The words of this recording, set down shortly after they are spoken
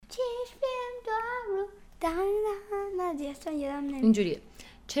دو ابرو نه دیگه اصلا یادم نمیاد. اینجوریه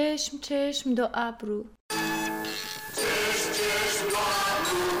چشم چشم دو ابرو. چشم چشم دو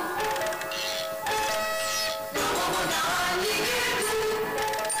ابرو نما دهنی گرو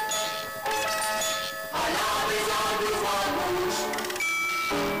حالا بزار دو خاموش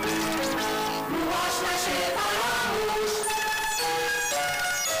موهاش نشه فراموش.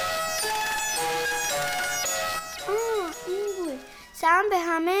 این بود. سلام به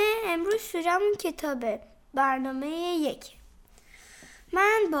همه. امروز شروعمون کتابه برنامه 1.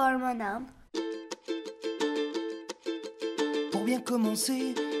 من بارمانم. Pour bien commencer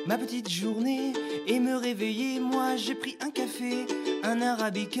ma petite journée et me réveiller, moi j'ai pris un café, un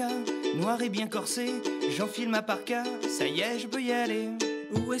arabica, noir et bien corsé. J'enfile ma parka, ça y est, je peux y aller.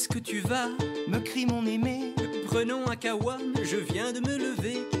 Où est-ce que tu vas? Me crie mon aimé. Prenons un kawam, je viens de me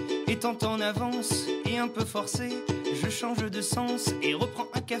lever. Étant en avance et un peu forcé, je change de sens et reprends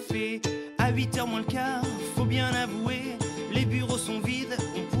un café. À 8h moins le quart, faut bien avouer, les bureaux sont vides,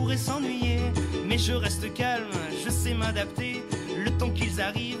 on pourrait s'ennuyer. Mais je reste calme, je sais m'adapter. Le temps qu'ils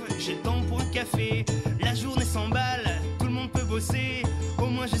arrivent, j'ai le temps pour un café. La journée s'emballe, tout le monde peut bosser, au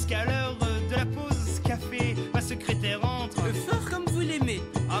moins jusqu'à l'heure de la pause café. Ma secrétaire entre. Fort comme vous l'aimez.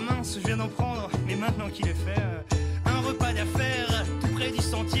 Ah mince, je viens d'en prendre, mais maintenant qu'il est fait, un repas d'affaires, tout près du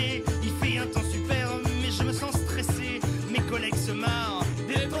sentier. Il fait un temps super, mais je me sens stressé. Mes collègues se marrent.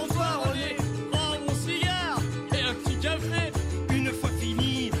 Détends-toi, René. Prends mon cigare et un petit café. Une fois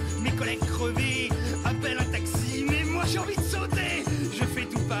fini, mes collègues crevés appellent un taxi, mais moi j'ai envie de sauter. Je fais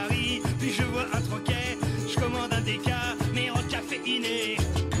tout Paris, puis je vois un troquet. Je commande un déca, mais recaféiné.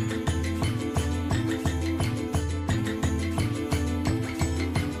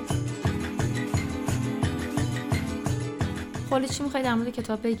 خاله چی میخوای در مورد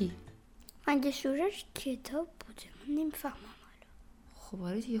کتاب بگی؟ مگه شورش کتاب بوده؟ من نمیفهمم حالا. خب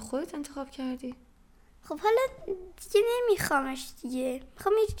آره دیگه خودت انتخاب کردی. خب حالا دیگه نمیخوامش دیگه.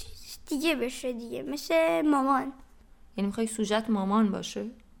 میخوام یه چیز دیگه بشه دیگه، مثل مامان. یعنی میخوای سوژت مامان باشه؟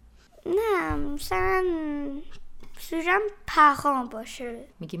 نه مثلا سوژم پرخام باشه.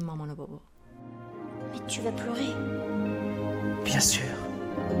 میگیم مامان و بابا. Mais tu vas pleurer. Bien sûr.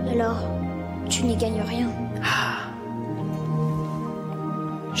 Alors, tu n'y gagnes rien. Ah,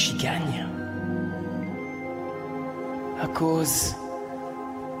 j'y gagne. À cause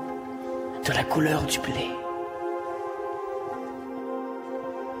de la couleur du blé.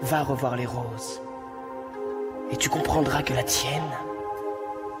 Va revoir les roses. Et tu comprendras que la tienne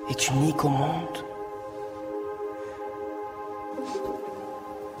est unique au monde.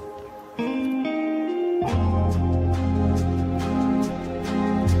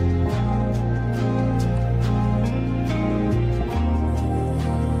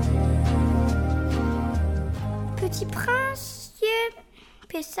 Petit Prince یه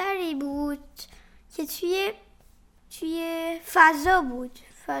پسری بود که توی فضا بود.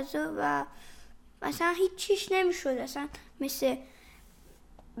 فضا و مثلا هیچ چیش نمیشد، اصلا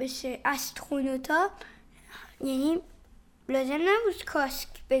مثل استرونوتا. یعنی لازم نبود کاسک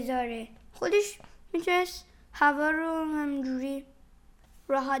بذاره، خودش میتونست هوا رو همجوری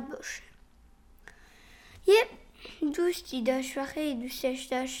راحت باشه. یه دوستی داشت و خیلی دوستش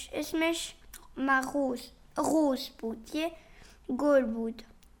داشت، اسمش روز بود. یه گل بود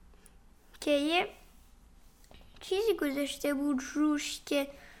که یه چیزی گذاشته بود روش که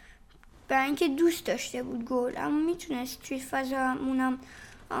برای اینکه دوست داشته بود گل، اما میتونست توی فضامونم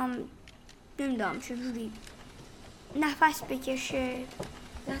نمیدونم چجوری نفس بکشه.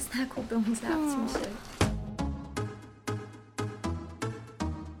 دست نکن به اون ضبط میشه.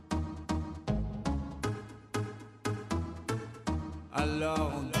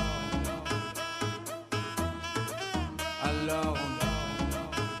 Alors,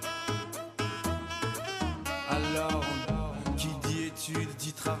 qui dit études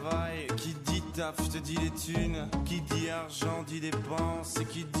dit travail, qui dit taf te dit les thunes, qui dit argent dit dépenses, et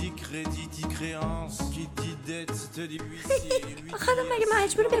qui dit crédit dit créance, qui dit dette te dit huissier. خانم مگه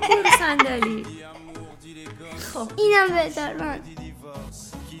مجبور بکنی رو صندلی؟ خب اینم بذار من.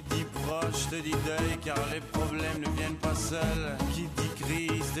 Qui dit proche te dit deuil car les problèmes ne viennent pas seuls. Qui dit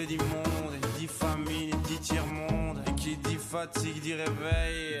crise te dit monde, dit famine dit tiers-monde. Et qui dit fatigue dit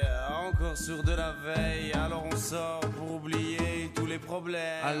réveil, encore sourd de la veille. Alors on sort pour oublier tous les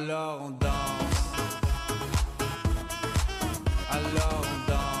problèmes. Alors on danse. Alors on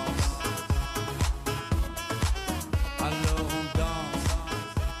danse. Alors on danse.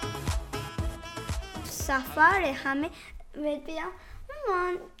 سفر همه بهت بگم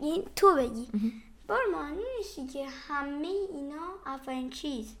مامان، این تو بگی بارمان نیستی که همه اینا اولین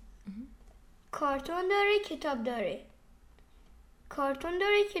چیز کارتون داره، کتاب داره. کارتون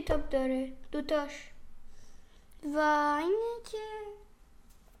داره کتاب داره دوتاش و اینه که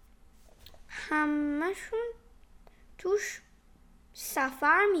همشون توش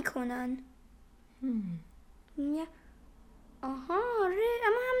سفر میکنن. آها آره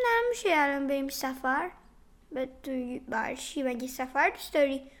اما هم نمیشه الان بریم سفر به توی برشی مگه سفر دوست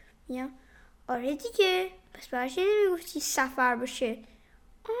داری؟ میگم آره دیگه پس برشی نمیگفتی سفر باشه.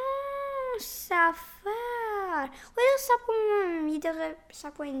 سفر خدا سب کنم یه دقیقه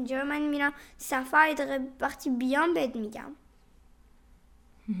سب کن اینجا من میرم سفر یه دقیقه وقتی بیام بهت میگم.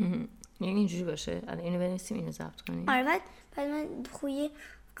 یعنی اینجوری باشه الان اینو بنویسیم اینو ضبط کنیم. آره بعد من خویه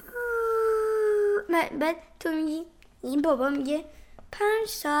بعد تو میگی این بابا میگه 5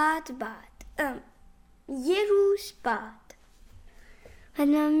 ساعت بعد یه روز بعد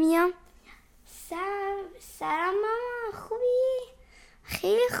من میام سلام مامان خوبی؟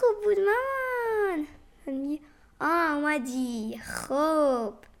 خیلی خوب بود مامان. من میگه اومدی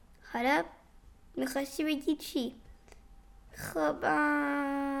خب حالا میخواستی بگی چی؟ خب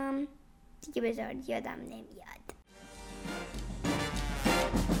دیگه بذار یادم نمیاد.